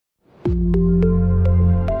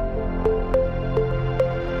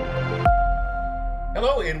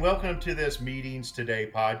and welcome to this Meetings Today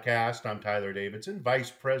podcast. I'm Tyler Davidson, Vice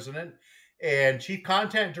President and Chief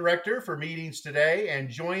Content Director for Meetings Today. And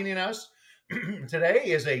joining us today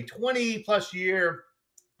is a 20 plus year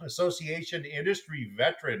association industry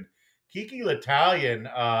veteran, Kiki L'Italien.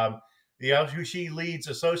 Who she leads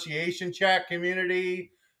association chat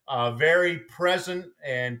community, very present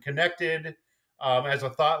and connected as a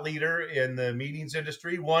thought leader in the meetings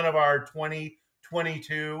industry. One of our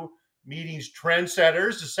 2022 meetings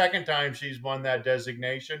trendsetters, the second time she's won that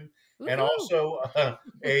designation, and Woohoo! also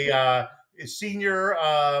a senior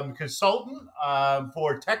consultant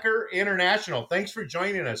for Tecker International. Thanks for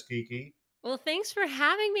joining us, Kiki. Well, thanks for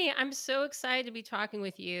having me. I'm so excited to be talking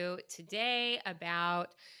with you today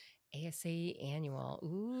about ASA Annual.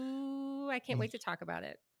 Ooh, I can't wait to talk about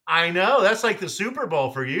it. I know, that's like the Super Bowl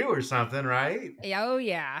for you or something, right? Oh,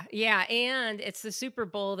 yeah. Yeah. And it's the Super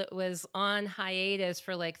Bowl that was on hiatus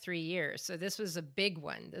for like 3 years. So this was a big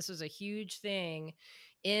one. This was a huge thing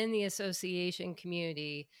in the association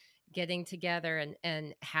community getting together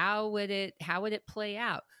and how would it play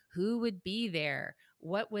out? Who would be there?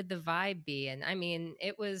 What would the vibe be? And I mean,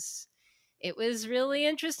 it was really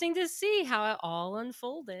interesting to see how it all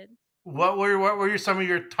unfolded. What were some of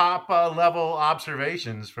your top level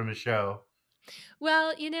observations from the show?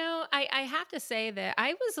 Well, I have to say that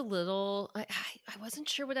I was a little, I wasn't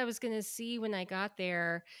sure what I was going to see when I got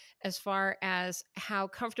there as far as how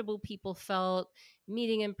comfortable people felt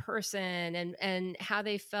meeting in person and how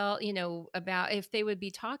they felt, about if they would be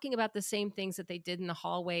talking about the same things that they did in the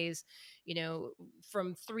hallways,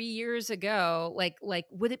 from 3 years ago, like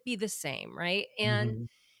would it be the same, right? And Mhm.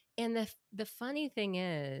 and the funny thing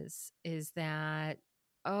is that,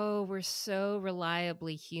 oh, we're so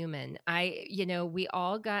reliably human. We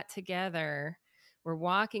all got together, we're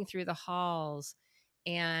walking through the halls,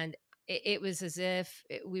 and it was as if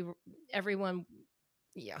everyone,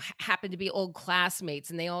 happened to be old classmates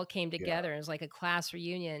and they all came Yeah, together. It was like a class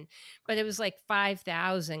reunion, but it was like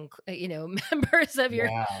 5,000, members of your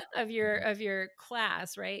yeah. of your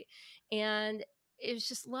class, right? And it was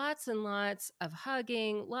just lots and lots of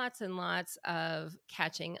hugging, lots and lots of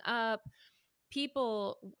catching up.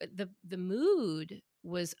 People, the mood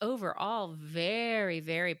was overall very,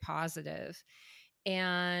 very positive.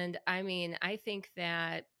 And I mean, I think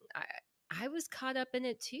that I was caught up in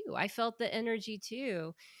it too. I felt the energy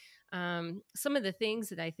too. Some of the things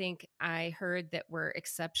that I think I heard that were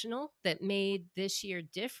exceptional that made this year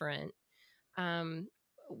different. Um,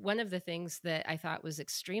 One of the things that I thought was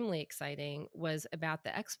extremely exciting was about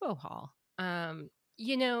the expo hall.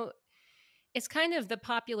 You know, it's kind of the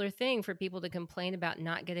popular thing for people to complain about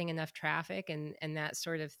not getting enough traffic and that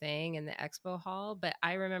sort of thing in the expo hall. But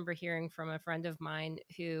I remember hearing from a friend of mine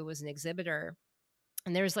who was an exhibitor,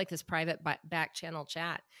 and there was like this private back channel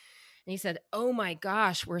chat. And he said, "Oh my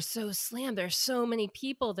gosh, we're so slammed. There's so many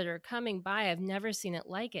people that are coming by. I've never seen it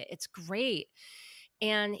like it. It's great."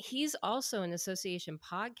 And he's also an association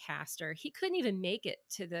podcaster. He couldn't even make it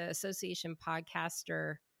to the association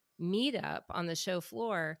podcaster meetup on the show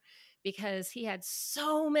floor because he had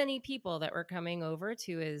so many people that were coming over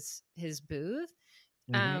to his booth.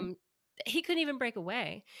 Hmm. um he couldn't even break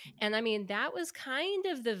away. And I mean, that was kind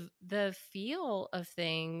of the feel of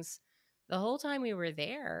things the whole time we were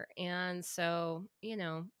there. And so,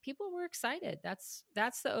 people were excited. That's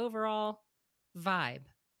the overall vibe.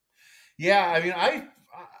 Yeah, I mean,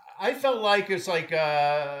 I felt like it's like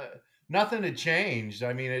nothing had changed.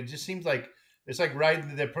 I mean, it just seems like it's like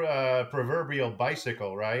riding the proverbial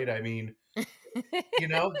bicycle, right? I mean, you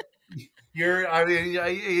know, I mean,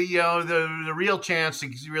 the real chance to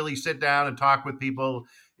really sit down and talk with people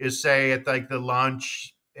is say at like the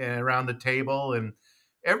lunch and around the table, and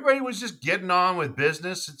everybody was just getting on with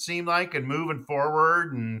business. It seemed like and moving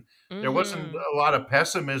forward, and there wasn't Mhm. a lot of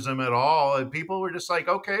pessimism at all. And people were just like,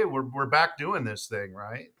 okay, we're back doing this thing,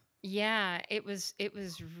 right? Yeah, it was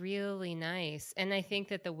really nice. And I think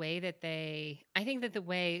that the way,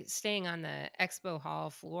 staying on the expo hall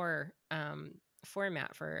floor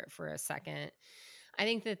format for a second, I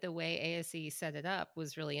think that the way ASE set it up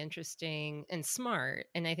was really interesting and smart.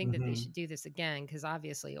 And I think that they Hmm. should do this again because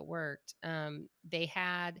obviously it worked. They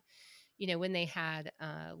had, when they had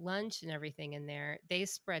lunch and everything in there, they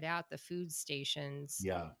spread out the food stations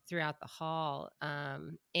Yeah. throughout the hall.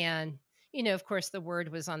 And of course, the word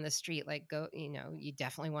was on the street, like, go, you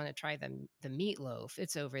definitely want to try the meatloaf.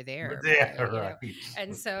 It's over there Yeah, by. right.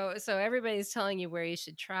 And so everybody's telling you where you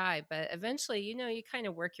should try, but eventually, you kind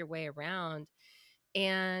of work your way around.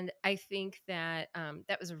 And I think that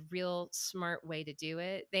that was a real smart way to do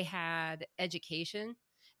it. They had education.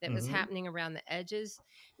 that was Hmm. happening around the edges.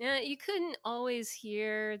 Now, you couldn't always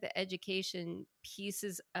hear the education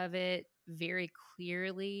pieces of it very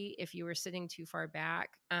clearly if you were sitting too far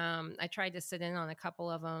back. I tried to sit in on a couple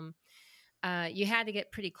of them. You had to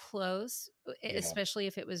get pretty close, Yeah. especially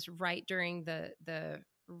if it was right during the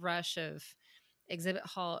rush of exhibit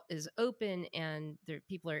hall is open and there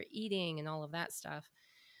people are eating and all of that stuff.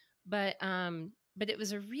 But it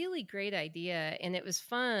was a really great idea, and it was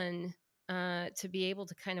fun to be able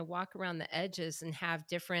to kind of walk around the edges and have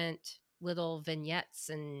different little vignettes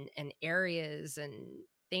and areas and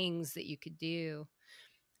things that you could do.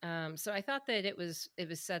 So I thought that it was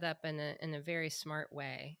set up in a very smart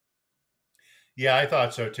way. Yeah, I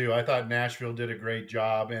thought so too. I thought Nashville did a great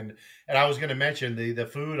job, and I was going to mention the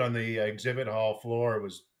food on the exhibit hall floor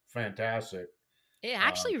was fantastic. It Um,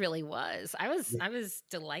 actually really was. I was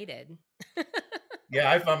delighted. yeah,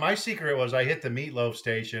 I found my secret was I hit the meatloaf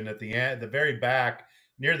station at the end, the very back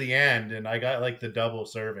near the end, and I got like the double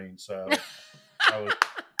serving. So I was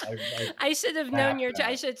I I should have known tapped your.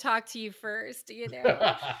 I should talk to you first.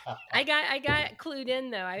 that. I got clued in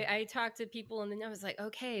though. I talked to people and then I was like,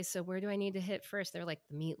 okay, so where do I need to hit first? They're like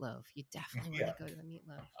the meatloaf. You definitely want Yeah, to go to the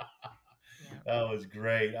meatloaf. Yeah. that was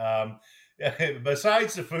great.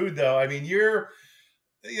 Besides the food, though, I mean,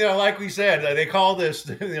 like we said, they call this,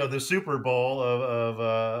 the Super Bowl of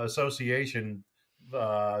association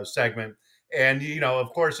segment. And,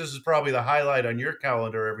 of course, this is probably the highlight on your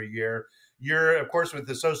calendar every year. You're, of course, with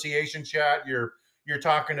the association chat, you're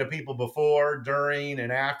talking to people before, during,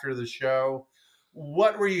 and after the show.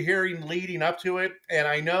 What were you hearing leading up to it? And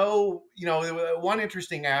I know, one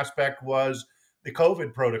interesting aspect was the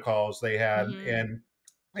COVID protocols they had, Hmm.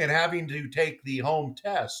 and having to take the home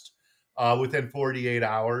test within 48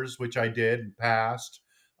 hours, which I did and passed,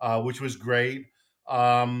 which was great.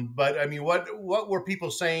 But I mean, what were people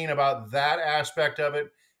saying about that aspect of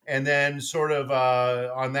it, and then sort of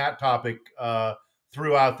on that topic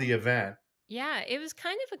throughout the event? Yeah, it was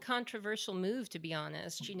kind of a controversial move, to be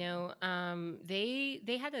honest.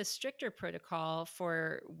 They had a stricter protocol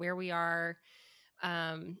for where we are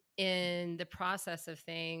in the process of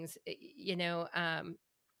things.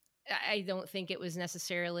 I don't think it was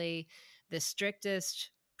necessarily the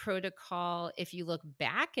strictest protocol if you look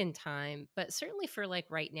back in time, but certainly for like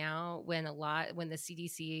right now, when the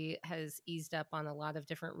CDC has eased up on a lot of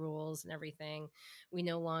different rules and everything, we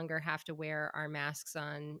no longer have to wear our masks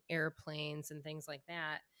on airplanes and things like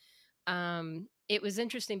that. It was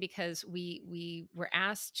interesting because we were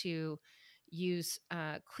asked to use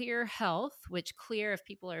Clear Health, which Clear, if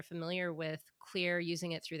people are familiar with Clear,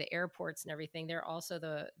 using it through the airports and everything, they're also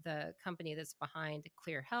the company that's behind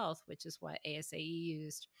Clear Health, which is what ASAE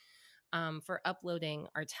used for uploading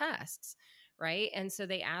our tests, right? And so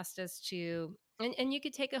they asked us to. And you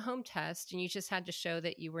could take a home test and you just had to show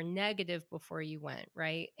that you were negative before you went,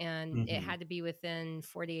 right? And it Hmm. had to be within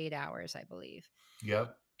 48 hours, I believe.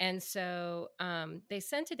 Yep. And so they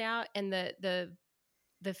sent it out, and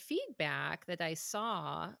the feedback that I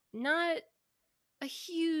saw, not a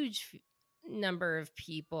huge number of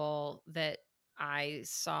people that I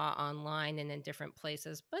saw online and in different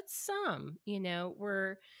places, but some,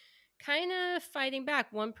 were kind of fighting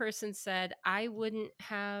back. One person said, I wouldn't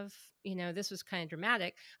have, this was kind of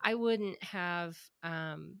dramatic. I wouldn't have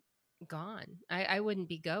gone. I wouldn't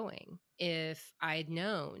be going if I'd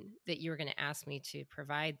known that you were going to ask me to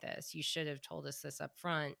provide this. You should have told us this up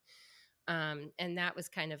front. And that was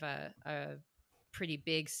kind of a pretty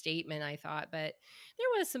big statement, I thought. But there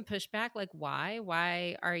was some pushback, like,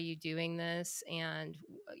 why are you doing this, and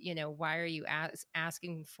why are you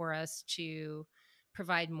asking for us to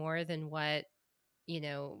provide more than what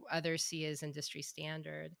others see as industry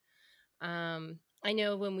standard. I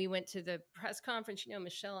know when we went to the press conference,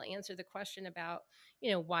 Michelle answered the question about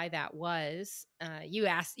why that was. You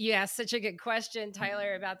asked such a good question,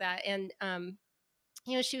 Tyler, about that. And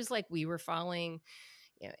she was like, we were following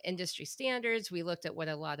industry standards. We looked at what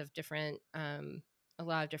a lot of different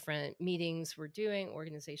meetings were doing,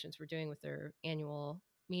 organizations were doing with their annual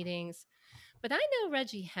meetings. But I know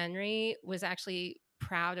Reggie Henry was actually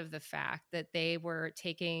proud of the fact that they were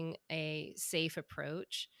taking a safe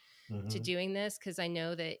approach to Hmm. doing this, because I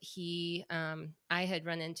know that I had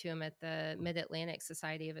run into him at the Mid Atlantic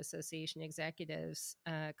Society of Association Executives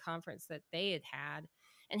conference that they had.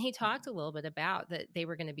 And he talked a little bit about that they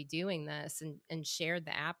were going to be doing this, and shared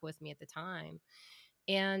the app with me at the time.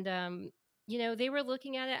 And, they were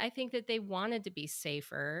looking at it. I think that they wanted to be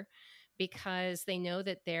safer because they know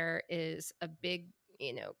that there is a big,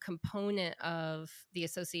 component of the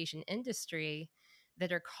association industry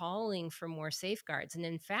that are calling for more safeguards. And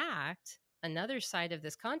in fact, another side of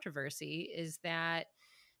this controversy is that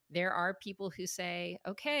there are people who say,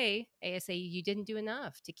 okay, ASA, you didn't do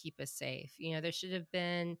enough to keep us safe. There should have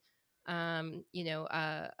been, um, you know,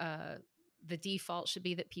 uh, uh, the default should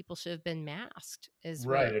be that people should have been masked, is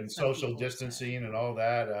what Right, and some social people have said. distancing and all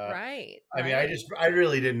that. Right, I mean, I right. just I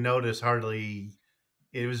really didn't notice hardly.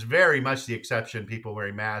 It was very much the exception, people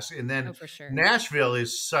wearing masks. And Oh, then for sure. Nashville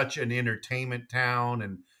is such an entertainment town,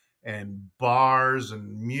 and bars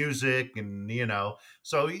and music, and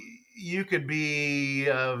so you could be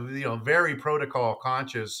very protocol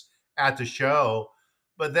conscious at the show,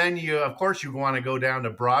 but then you of course you want to go down to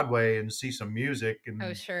Broadway and see some music, Oh,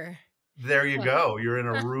 and sure. there you Well, go. You're in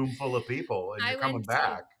a room full of people and I you're coming went to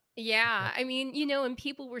back. yeah, I mean, and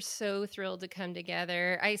people were so thrilled to come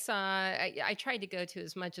together. I tried to go to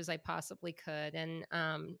as much as I possibly could, and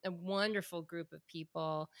a wonderful group of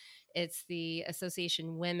people. It's the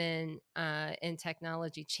Association Women in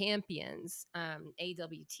Technology Champions,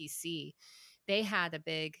 AWTC. They had a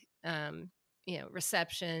big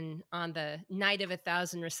reception on the night of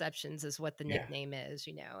 1,000 receptions is what the Yeah. nickname is,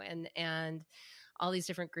 and all these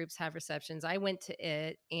different groups have receptions. I went to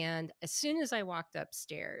it, and as soon as I walked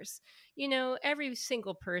upstairs, every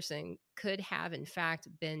single person could have, in fact,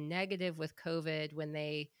 been negative with COVID when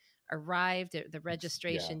they arrived at the Yeah.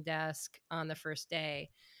 registration desk on the first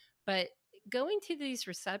day. But going to these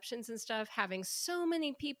receptions and stuff, having so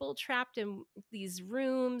many people trapped in these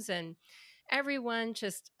rooms and everyone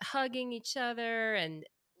just hugging each other, and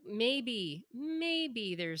maybe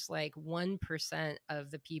there's like 1%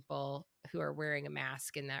 of the people who are wearing a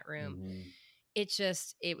mask in that room. Mhm.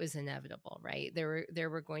 It was inevitable, right? There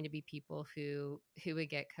were going to be people who would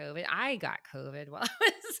get COVID. I got COVID while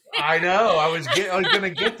I was I know. I was there. gonna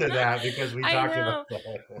get to that because we I talked about know.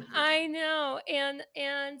 that. I know.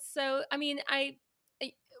 And so, I mean, I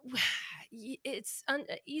it's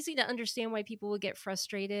easy to understand why people would get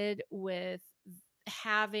frustrated with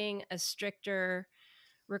having a stricter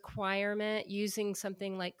requirement using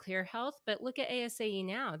something like Clear Health. But look at ASAE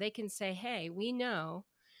now. They can say, hey, we know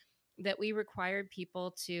that we required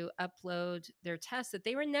people to upload their tests that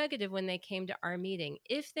they were negative when they came to our meeting.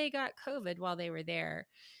 If they got COVID while they were there,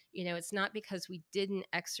 it's not because we didn't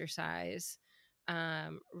exercise a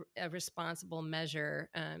responsible measure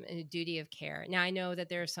and a duty of care. Now, I know that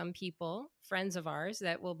there are some people, friends of ours,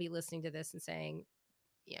 that will be listening to this and saying,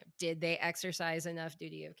 did they exercise enough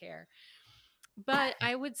duty of care? But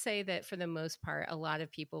I would say that for the most part, a lot of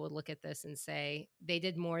people would look at this and say they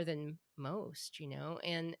did more than most,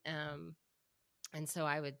 and so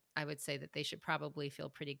I would say that they should probably feel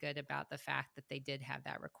pretty good about the fact that they did have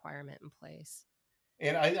that requirement in place.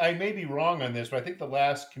 And I may be wrong on this, but I think the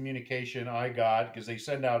last communication I got, because they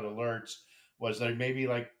send out alerts, was that maybe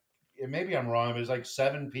like, and maybe I'm wrong, but it was like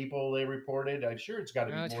 7 people they reported. I'm sure it's got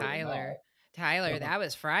to be Oh, more than Tyler. that. Tyler, that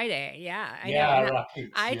was Friday. Yeah, I know. Yeah, And right.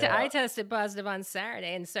 I Yeah. tested positive on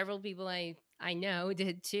Saturday, and several people I know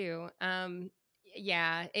did too.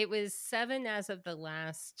 Yeah, it was 7 as of the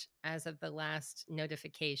last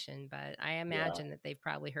notification, but I Yeah. imagine that they've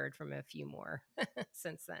probably heard from a few more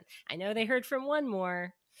since then. I know they heard from one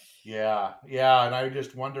more. Yeah. Yeah. And I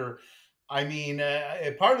just wonder, I mean,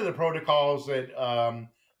 part of the protocols that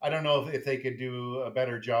I don't know if they could do a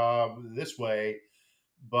better job this way,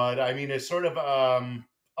 but I mean, it's sort of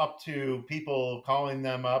up to people calling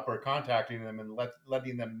them up or contacting them and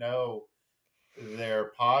letting them know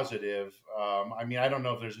they're positive. I mean, I don't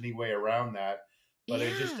know if there's any way around that, but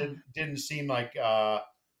it just Yeah. didn't seem like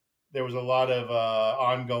there was a lot of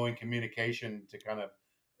ongoing communication to kind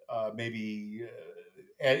of maybe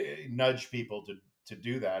nudge people to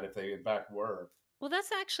do that if they in fact were. Well,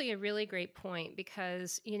 that's actually a really great point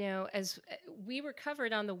because, as we were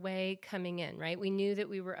covered on the way coming in, right? We knew that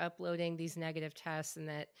we were uploading these negative tests, and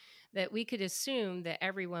that we could assume that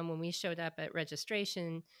everyone, when we showed up at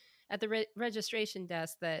registration, at the registration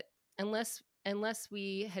desk, that unless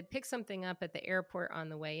we had picked something up at the airport on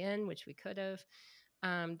the way in, which we could have,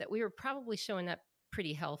 that we were probably showing up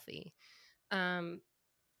pretty healthy. Um,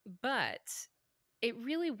 but it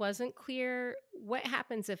really wasn't clear what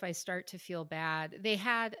happens if I start to feel bad. They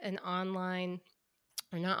had an on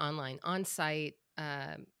site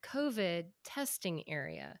COVID testing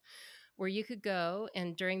area where you could go,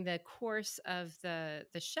 and during the course of the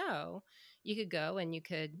show, you could go and you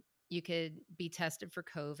could be tested for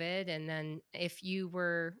COVID, and then if you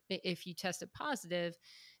tested positive,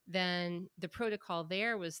 then the protocol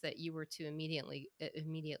there was that you were to immediately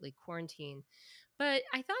quarantine. But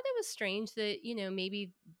I thought it was strange that,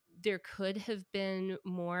 maybe there could have been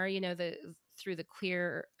more, through the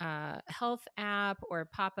Clear Health app, or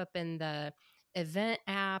pop up in the event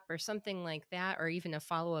app or something like that, or even a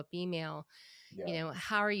follow up email. You Yeah. know,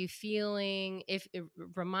 how are you feeling? If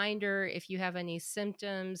reminder, if you have any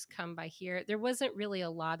symptoms, come by here. There wasn't really a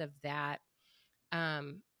lot of that,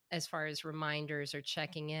 um, as far as reminders or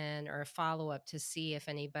checking in or a follow up to see if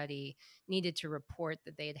anybody needed to report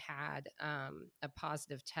that they'd had a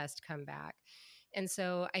positive test come back. And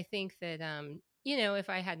so I think that, you know, if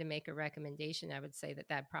I had to make a recommendation, I would say that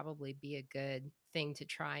that'd probably be a good thing to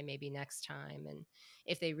try maybe next time. And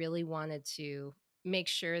if they really wanted to make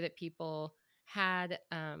sure that people had,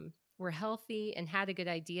 were healthy and had a good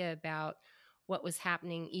idea about what was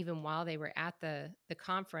happening even while they were at the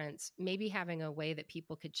conference, maybe having a way that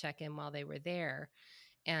people could check in while they were there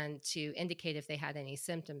and to indicate if they had any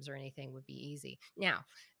symptoms or anything would be easy. Now,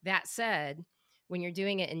 that said, when you're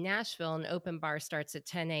doing it in Nashville, an open bar starts at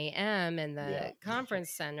 10 a.m. in Yeah. the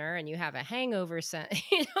conference center, and you have a hangover center,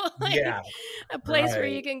 you know, like Yeah. a place where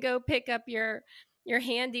you Right. can go pick up your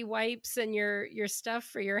handy wipes and your stuff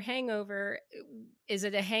for your hangover. Is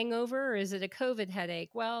it a hangover or is it a COVID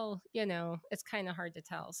headache? Well, you know, it's kind of hard to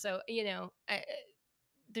tell. So, you know,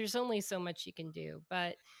 there's only so much you can do,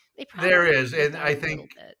 but they There probably is, could have and done I a think little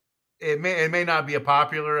bit. it may not be a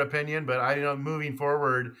popular opinion, but I know moving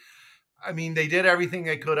forward, I mean, they did everything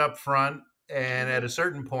they could up front, and at Mhm. a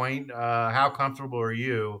certain point, how comfortable are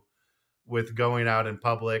you with going out in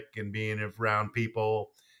public and being around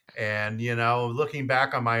people? And looking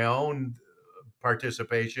back on my own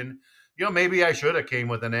participation, maybe I should have came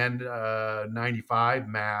with an N95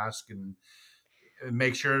 mask and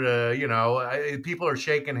make sure to, people are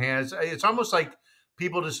shaking hands. It's almost like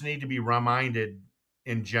people just need to be reminded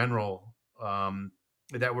in general,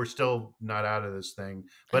 that we're still not out of this thing,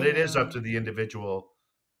 but I it is up know. to the individual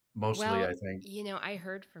mostly, Well, I think. you know, I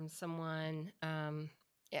heard from someone,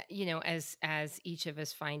 you know, as each of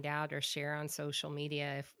us find out or share on social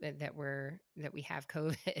media if, that we have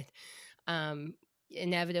COVID, um,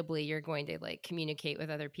 inevitably you're going to like communicate with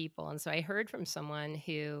other people. And so I heard from someone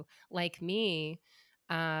who, like me,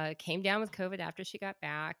 came down with COVID after she got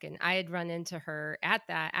back, and I had run into her at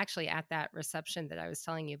that reception that I was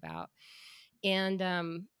telling you about, and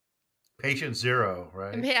Patient zero,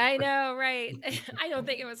 I right? mean, I know, right? I don't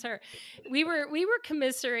think it was her. We were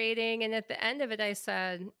commiserating, and at the end of it, I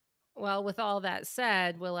said, "Well, with all that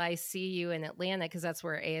said, will I see you in Atlanta? Because that's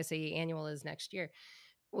where ASAE annual is next year.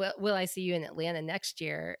 Will I see you in Atlanta next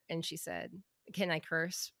year?" And she said, "Can I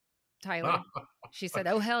curse, Tyler?" She said,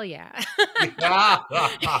 "Oh hell yeah!" Yeah.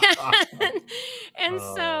 and, and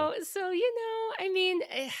Oh, so you know, I mean,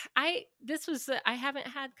 I this was I haven't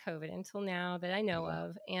had COVID until now that I know yeah,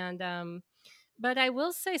 of, and but I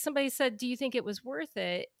will say, somebody said, "Do you think it was worth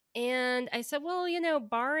it?" And I said, "Well, you know,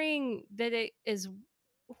 barring that it is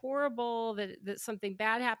horrible, that something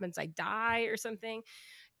bad happens, I die or something."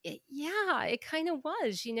 Yeah, it kind of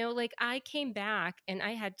was. You know, like I came back and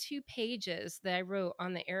I had 2 pages that I wrote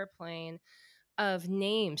on the airplane of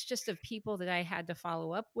names, just of people that I had to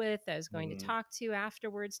follow up with, that I was going to mhm, talk to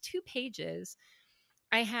afterwards. 2 pages.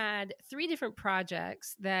 I had 3 different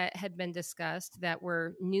projects that had been discussed that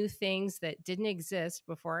were new things that didn't exist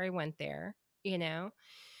before I went there, you know?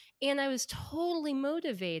 And I was totally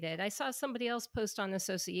motivated. I saw somebody else post on the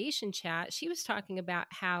association chat. She was talking about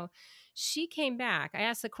how she came back. I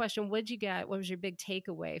asked the question, "What'd you get? What was your big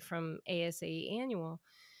takeaway from ASAE annual?"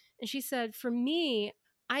 And she said, "For me,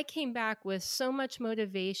 I came back with so much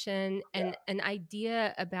motivation yeah. and an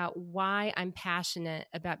idea about why I'm passionate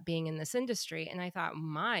about being in this industry." And I thought,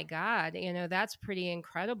 my God, you know, that's pretty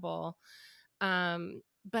incredible.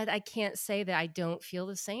 But I can't say that I don't feel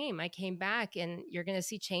the same. I came back and you're going to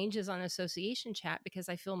see changes on association chat because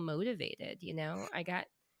I feel motivated. You know, I got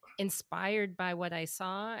inspired by what I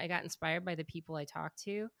saw, I got inspired by the people I talked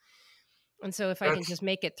to. And so if I can That's just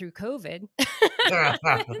make it through COVID, well,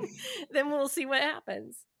 then we'll see what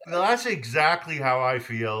happens. that's exactly how I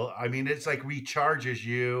feel. I mean, it's like recharges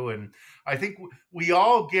you, and I think we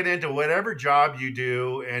all get into whatever job you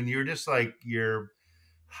do, and you're just like you're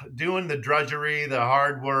doing the drudgery, the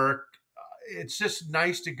hard work. It's just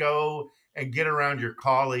nice to go and get around your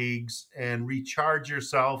colleagues and recharge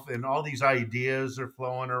yourself, and all these ideas are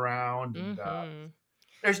flowing around, and Mhm.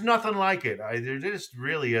 there's nothing like it. There just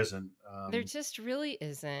really isn't. There just really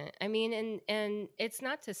isn't. I mean, and it's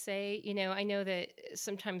not to say, you know, I know that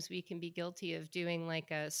sometimes we can be guilty of doing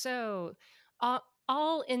like a so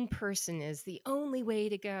all in person is the only way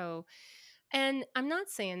to go. And I'm not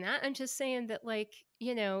saying that. I'm just saying that, like,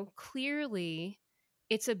 you know, clearly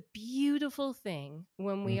it's a beautiful thing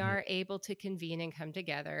when we Mhm. are able to convene and come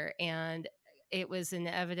together. And it was in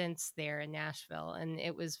evidence there in Nashville. And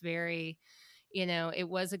it was very, you know, it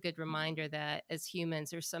was a good reminder that as humans,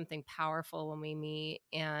 there's something powerful when we meet.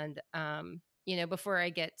 And before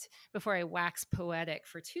I wax poetic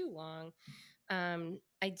for too long,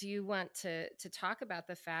 I do want to talk about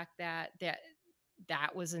the fact that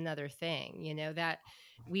was another thing, that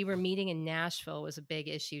we were meeting in Nashville was a big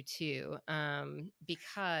issue too,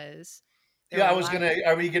 because there Yeah, were I a was lot gonna.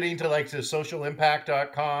 Are we getting to like the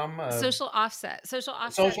socialimpact.com? Social Social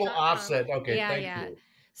offset.com. offset. Okay, Yeah, thank yeah. you.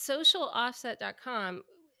 Socialoffset.com.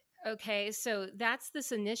 Okay, so that's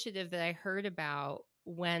this initiative that I heard about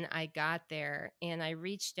when I got there, and I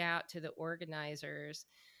reached out to the organizers,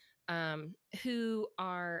 who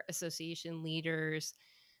are association leaders,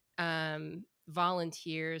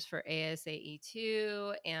 volunteers for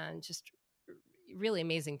ASAE2, and just really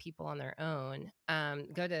amazing people on their own.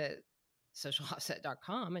 Go to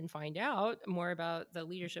socialoffset.com and find out more about the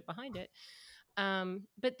leadership behind it.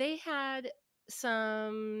 But they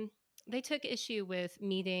took issue with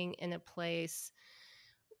meeting in a place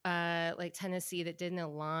like Tennessee that didn't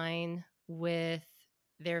align with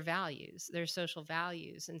their values, their social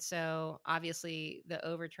values. And so obviously the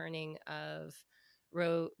overturning of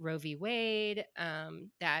Roe v. Wade,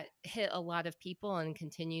 that hit a lot of people and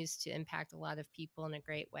continues to impact a lot of people in a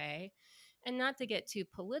great way. And not to get too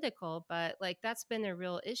political, but like that's been a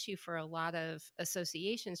real issue for a lot of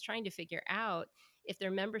associations trying to figure out if their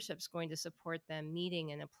membership's going to support them meeting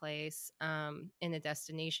in a place, in a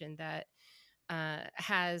destination that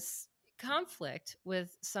has conflict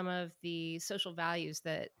with some of the social values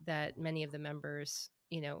that many of the members,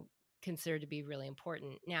 consider to be really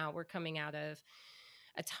important. Now we're coming out of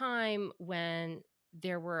a time when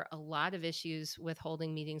there were a lot of issues with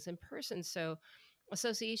holding meetings in person. So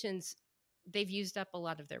associations, they've used up a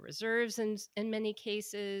lot of their reserves in many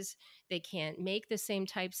cases. They can't make the same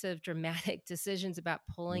types of dramatic decisions about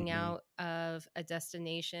pulling Hmm. out of a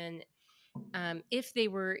destination, if they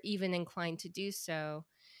were even inclined to do so.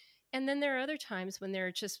 And then there are other times when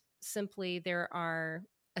there are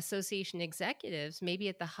association executives, maybe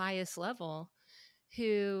at the highest level,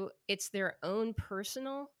 who it's their own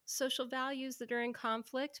personal social values that are in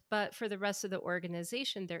conflict, but for the rest of the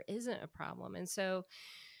organization, there isn't a problem. And so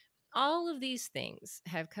all of these things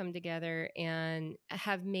have come together and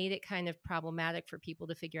have made it kind of problematic for people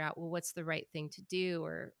to figure out, well, what's the right thing to do,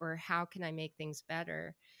 or how can I make things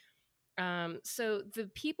better? So the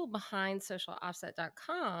people behind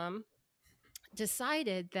socialoffset.com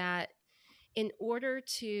decided that in order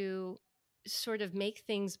to sort of make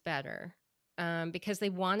things better, because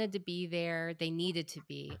they wanted to be there, they needed to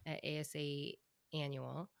be at ASA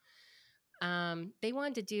annual. They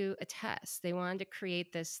wanted to do a test. They wanted to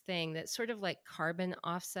create this thing that's sort of like carbon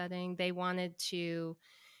offsetting. They wanted to,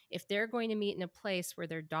 if they're going to meet in a place where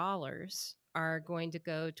their dollars are going to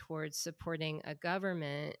go towards supporting a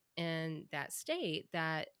government in that state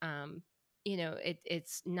that,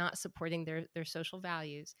 it's not supporting their social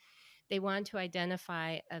values, they wanted to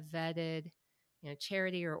identify a vetted,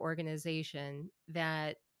 charity or organization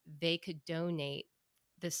that they could donate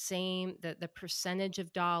the percentage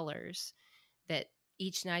of dollars that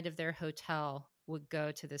each night of their hotel would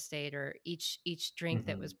go to the state, or each drink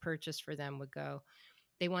that was Hmm. purchased for them would go.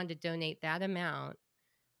 They wanted to donate that amount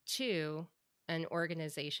to an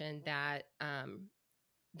organization that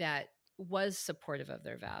was supportive of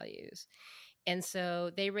their values. And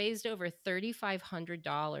so they raised over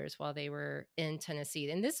 $3,500 while they were in Tennessee.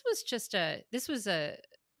 And it was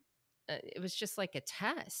just like a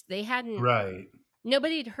test. Right.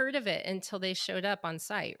 Nobody had heard of it until they showed up on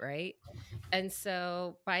site, right? And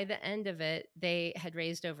so by the end of it, they had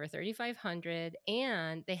raised over 3,500,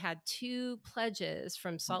 and they had two pledges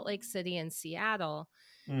from Salt Lake City and Seattle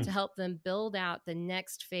to Mm. help them build out the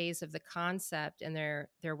next phase of the concept and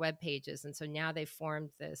their web pages. And so now they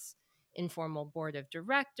formed this informal board of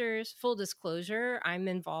directors. Full disclosure, I'm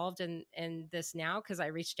involved in this now because I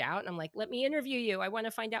reached out and I'm like, let me interview you. I want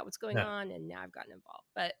to find out what's going Yeah. on. And now I've gotten involved.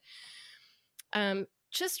 But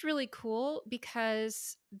just really cool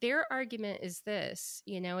because their argument is this,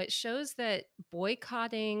 it shows that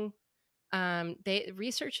boycotting,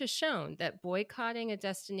 research has shown that boycotting a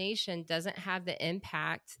destination doesn't have the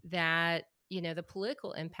impact that, the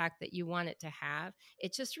political impact that you want it to have.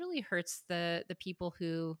 It just really hurts the people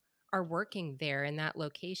who are working there in that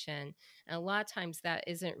location. And a lot of times that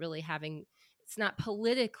isn't really it's not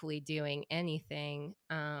politically doing anything,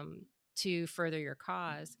 to further your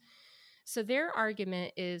cause. So their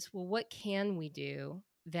argument is, well, what can we do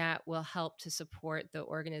that will help to support the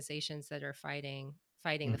organizations that are fighting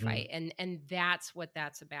the Hmm. fight? And that's what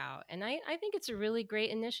that's about. And I think it's a really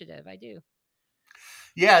great initiative. I do.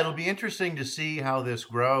 Yeah, it'll be interesting to see how this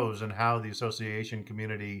grows and how the association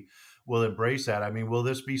community will embrace that. I mean, will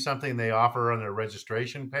this be something they offer on their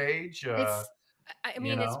registration page? It's I you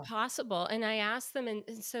mean, it's know? possible, and I asked them, and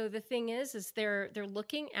so the thing is they're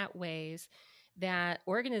looking at ways that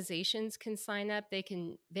organizations can sign up. They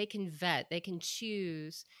can vet, they can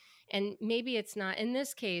choose, and maybe it's not in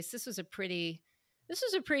this case. This was a pretty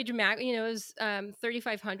dramatic. It was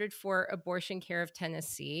 3,500 for abortion care of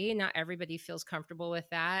Tennessee. Not everybody feels comfortable with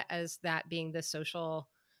that as that being the social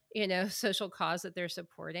cause that they're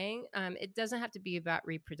supporting. It doesn't have to be about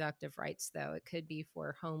reproductive rights, though. It could be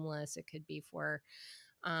for homeless. It could be for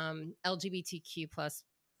LGBTQ plus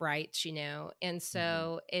rights, and Mhm.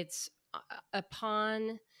 so it's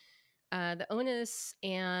upon the onus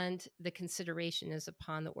and the consideration is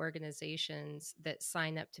upon the organizations that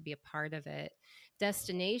sign up to be a part of it.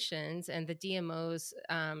 Destinations and the DMOs,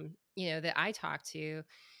 that I talk to,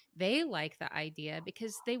 they like the idea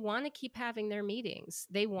because they want to keep having their meetings.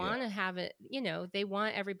 They Yeah, want to have it, they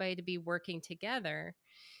want everybody to be working together.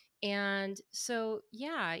 And so,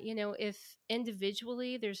 yeah, if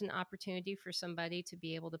individually there's an opportunity for somebody to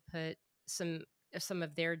be able to put some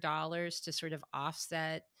of their dollars to sort of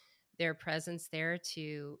offset their presence there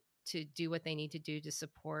to do what they need to do to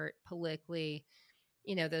support politically,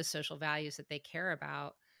 those social values that they care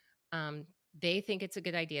about, um, they think it's a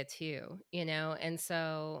good idea too, and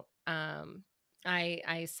so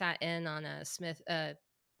I sat in on a Smith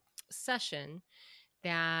session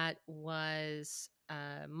that was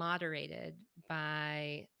moderated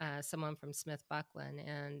by someone from Smith Buckland,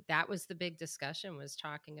 and that was the big discussion, was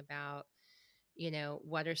talking about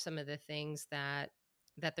what are some of the things that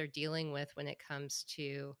they're dealing with when it comes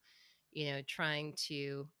to trying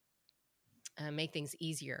to make things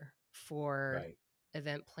easier for right.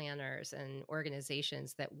 event planners and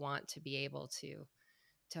organizations that want to be able to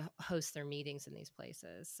host their meetings in these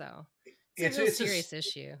places. So it's a It's real it's a serious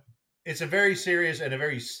issue. it's a very serious and a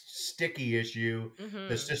very sticky issue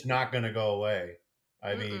that's Hmm. just not going to go away.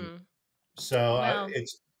 I mean, Mm-mm. so Well,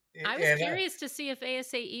 it's I was and curious to see if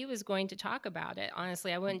ASAE was going to talk about it.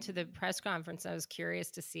 Honestly, I went to the press conference. I was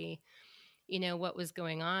curious to see, what was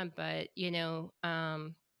going on. But,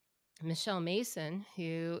 Michelle Mason,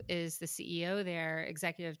 who is the CEO there,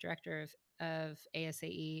 executive director of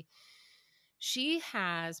ASAE, she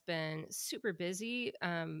has been super busy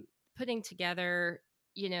putting together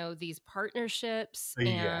these partnerships.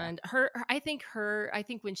 yeah, And I think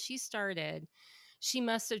when she started, she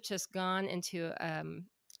must have just gone into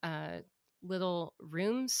a little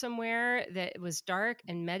room somewhere that was dark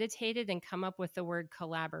and meditated and come up with the word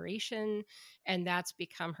collaboration, and that's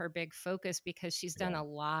become her big focus because she's done yeah, a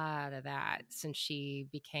lot of that since she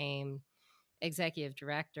became executive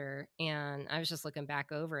director. And I was just looking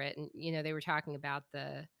back over it, and they were talking about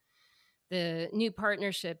the new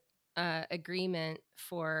partnership agreement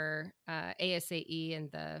for ASAE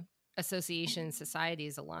and the Association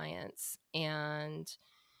Societies Alliance. And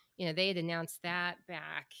they had announced that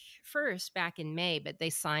back in May, but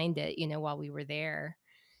they signed it while we were there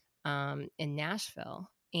in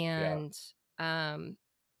Nashville. yeah. And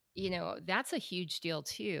that's a huge deal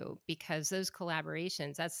too, because those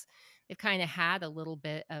collaborations, they've kind of had a little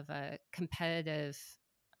bit of a competitive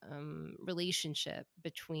relationship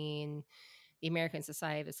between the American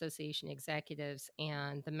Society of Association Executives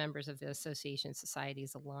and the members of the Association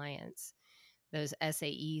Societies Alliance, those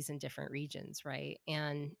SAEs in different regions, right?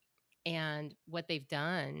 And what they've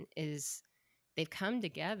done is they've come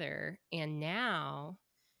together, and now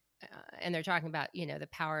and they're talking about the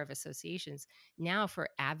power of associations now for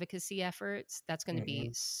advocacy efforts. That's going to be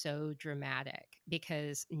Hmm. so dramatic,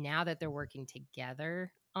 because now that they're working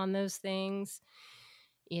together on those things,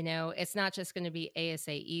 it's not just going to be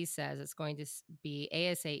ASAE says, it's going to be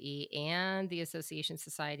ASAE and the Association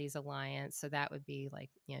Societies Alliance. So that would be like,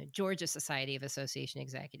 Georgia Society of Association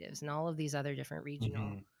Executives and all of these other different regional.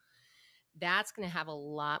 Hmm. That's going to have a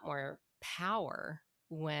lot more power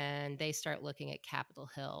when they start looking at Capitol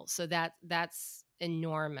Hill. So that's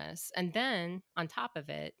enormous. And then on top of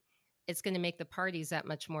it, it's going to make the parties that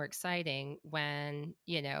much more exciting when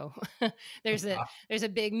there's a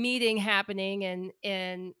big meeting happening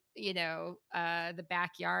in the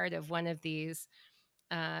backyard of one of these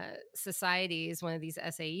societies, one of these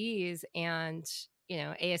SAEs, and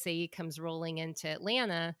ASAE comes rolling into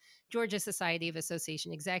Atlanta. Georgia Society of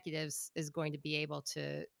Association Executives is going to be able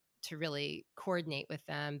to really coordinate with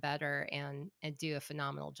them better and do a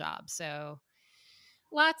phenomenal job. So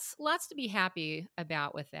lots to be happy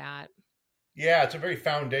about with that. Yeah, it's a very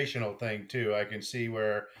foundational thing too. I can see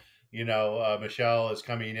where, Michelle is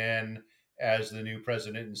coming in as the new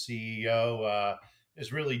president and CEO.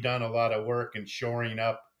 Has really done a lot of work in shoring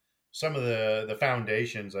up some of the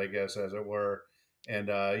foundations, I guess, as it were, and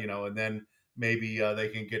and then maybe they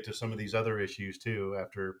can get to some of these other issues too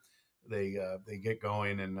after they get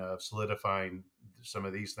going and solidifying some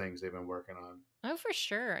of these things they've been working on. Oh, for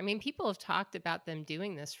sure. I mean, people have talked about them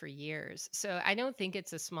doing this for years. So I don't think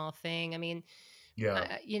it's a small thing. I mean,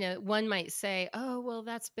 Yeah, one might say, "Oh, well,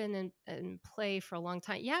 that's been in play for a long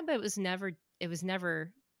time." Yeah, but it was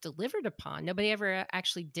never delivered upon. Nobody ever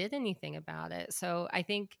actually did anything about it. So I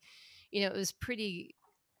think, it was pretty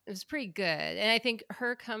good. And I think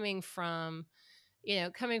her coming from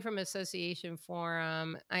Association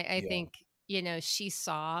Forum, I yeah, think, she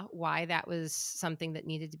saw why that was something that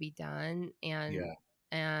needed to be done, yeah,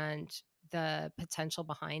 and the potential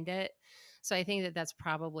behind it. So I think that that's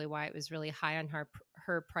probably why it was really high on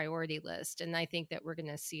her priority list. And I think that we're going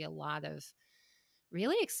to see a lot of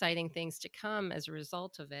really exciting things to come as a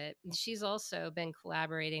result of it. She's also been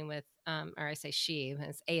collaborating with, or I say she,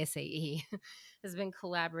 it's ASAE, has been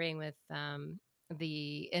collaborating with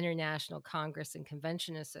the International Congress and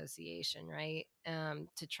Convention Association, right?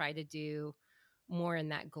 To try to do more in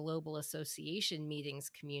that global association meetings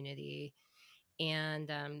community.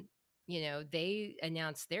 And, they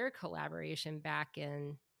announced their collaboration back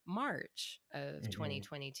in March of hmm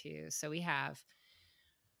 2022. So we have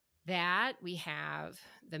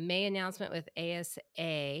the May announcement with ASA,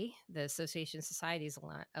 the Association Societies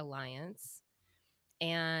Alliance.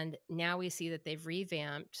 And now we see that they've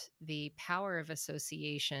revamped the Power of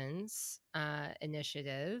Associations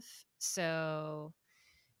initiative. So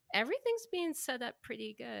everything's being set up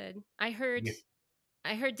pretty good. yeah,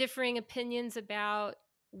 I heard differing opinions about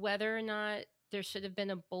whether or not there should have been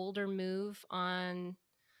a bolder move on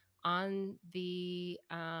the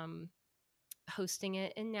hosting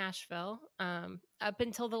it in Nashville. Up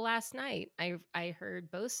until the last night, I heard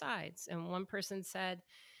both sides, and one person said,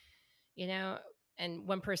 you know, and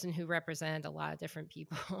one person who represented a lot of different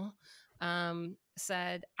people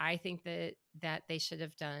said, I think that they should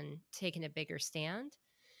have taken a bigger stand.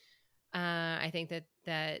 I think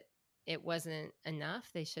that it wasn't enough.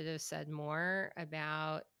 They should have said more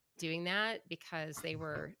about doing that because they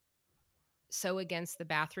were so against the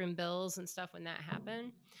bathroom bills and stuff when that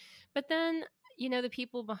happened. But then, the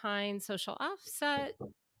people behind Social Offset,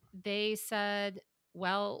 they said,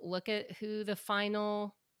 well, look at who the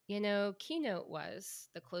final, keynote was,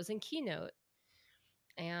 the closing keynote.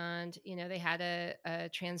 And, they had a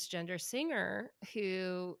transgender singer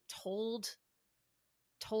who told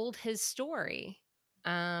his story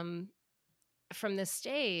um, from the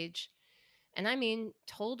stage. And I mean,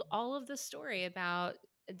 told all of the story about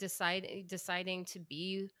deciding to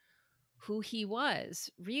be who he was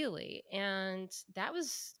really. And that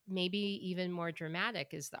was maybe even more dramatic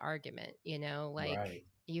is the argument, like right.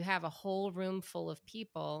 you have a whole room full of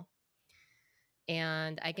people.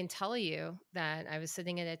 And I can tell you that I was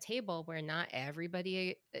sitting at a table where not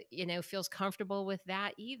everybody, feels comfortable with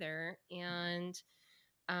that either. And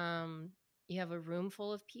um, you have a room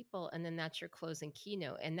full of people, and then that's your closing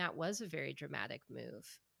keynote. And that was a very dramatic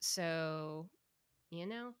move. So, you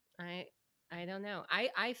know, I I don't know.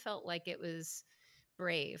 I felt like it was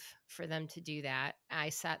brave for them to do that. I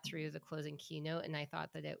sat through the closing keynote and I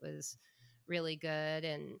thought that it was really good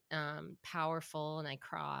and powerful, and I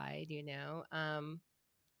cried,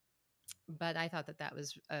 but I thought that that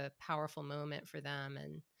was a powerful moment for them,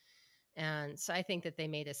 and so I think that they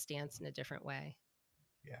made a stance in a different way.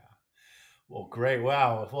 Yeah. Well, great.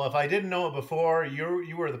 Wow. Well, if I didn't know it before,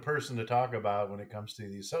 you were the person to talk about when it comes to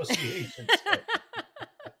the association stuff.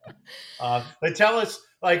 But tell us,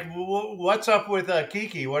 like, what's up with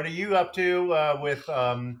Kiki? What are you up to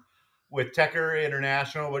with Techer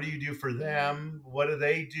International? What do you do for Yeah. them? What do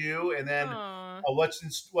they do? And then Aw. what's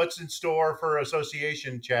in store for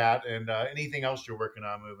Association Chat and anything else you're working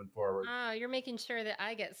on moving forward? Oh, you're making sure that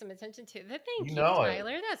I get some attention too. You Thank you, know it.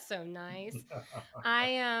 Tyler. That's so nice.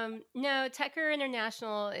 I no, Techer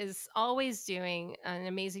International is always doing an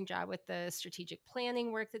amazing job with the strategic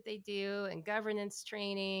planning work that they do and governance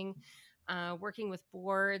training, working with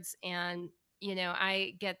boards, and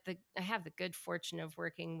I have the good fortune of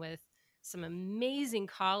working with some amazing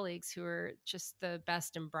colleagues who are just the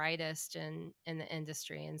best and brightest in the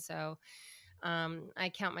industry, and so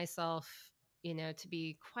I count myself, to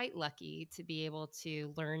be quite lucky to be able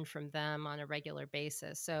to learn from them on a regular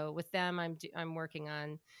basis. So with them, I'm working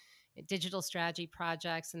on digital strategy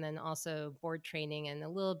projects and then also board training and a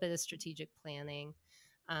little bit of strategic planning.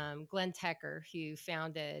 Glenn Tecker, who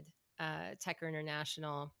founded Tecker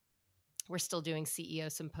International, we're still doing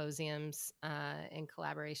CEO symposiums in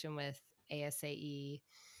collaboration with ASAE.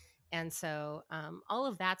 And so all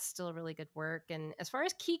of that's still really good work. And as far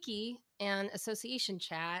as Kiki and Association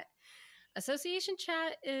Chat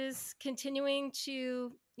is continuing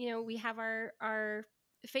to, we have our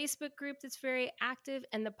Facebook group that's very active,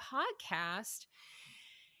 and the podcast.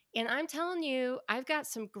 And I'm telling you, I've got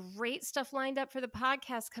some great stuff lined up for the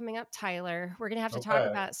podcast coming up, Tyler. We're going to have to talk Okay.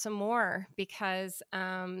 about some more because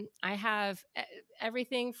I have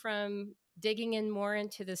everything from digging in more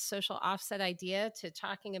into the social offset idea to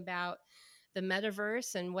talking about the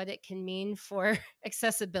metaverse and what it can mean for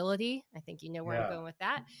accessibility. I think you know where I'm Yeah. going with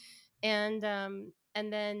that. And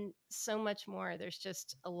then so much more. There's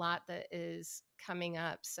just a lot that is coming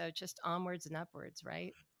up. So just onwards and upwards,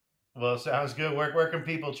 right? Well, sounds good. Where can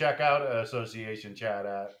people check out Association Chat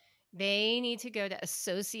at? They need to go to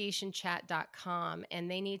associationchat.com and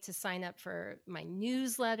they need to sign up for my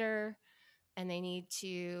newsletter and they need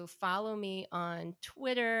to follow me on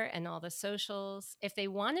Twitter and all the socials. If they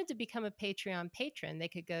wanted to become a Patreon patron, they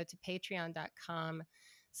could go to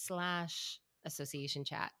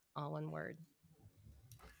patreon.com/associationchat, all one word.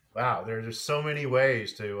 Wow, there's just so many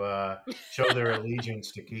ways to show their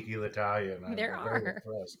allegiance to Kiki L'Italian. I'm There very are.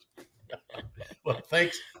 impressed. Well,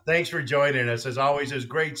 thanks for joining us. As always, it's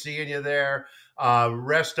great seeing you there.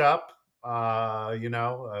 Rest up. I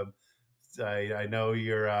know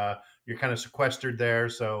you're kind of sequestered there,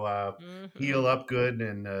 so heal up good,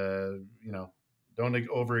 and don't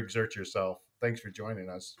overexert yourself. Thanks for joining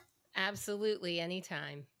us. Absolutely.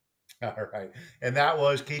 Anytime. All right. And that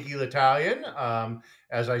was Kiki L'Italian.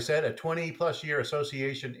 As I said, a 20 plus year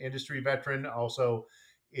association industry veteran, also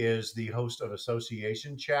is the host of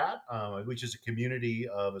Association Chat, which is a community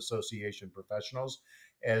of association professionals,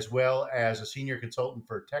 as well as a senior consultant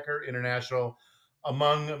for Techer International,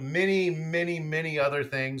 among many, many, many other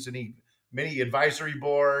things, and many advisory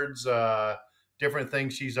boards, different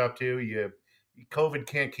things she's up to. COVID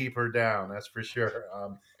can't keep her down, that's for sure.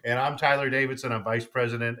 And I'm Tyler Davidson. I'm Vice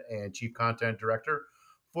President and Chief Content Director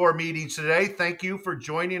for Meetings Today. Thank you for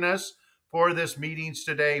joining us for this Meetings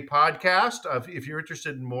Today podcast. If you're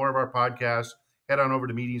interested in more of our podcasts, head on over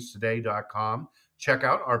to meetingstoday.com. Check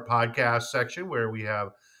out our podcast section where we have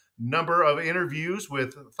a number of interviews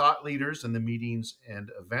with thought leaders in the meetings and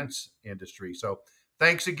events industry. So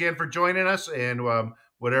thanks again for joining us, and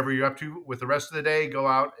whatever you're up to with the rest of the day, go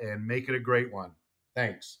out and make it a great one.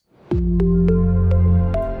 Thanks.